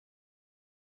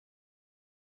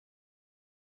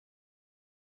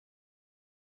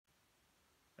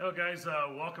Hello guys,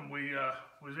 welcome. We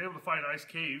was able to find an ice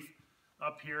cave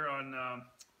up here on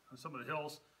some of the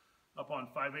hills up on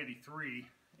 583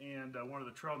 and one of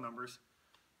the trail numbers,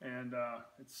 and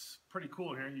it's pretty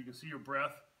cool here. You can see your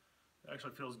breath. It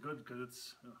actually feels good because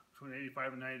it's between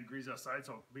 85 and 90 degrees outside,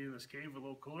 so being in this cave a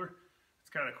little cooler,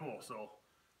 it's kind of cool. So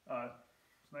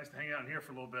it's nice to hang out in here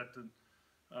for a little bit. And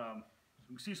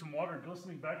you can see some water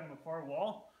glistening back on the far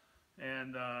wall,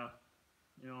 and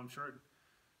you know, I'm sure it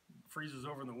freezes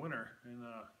over in the winter, and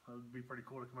it would be pretty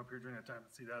cool to come up here during that time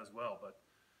and see that as well. But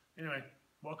anyway,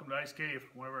 welcome to Ice Cave,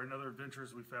 one of our other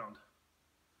adventures we found.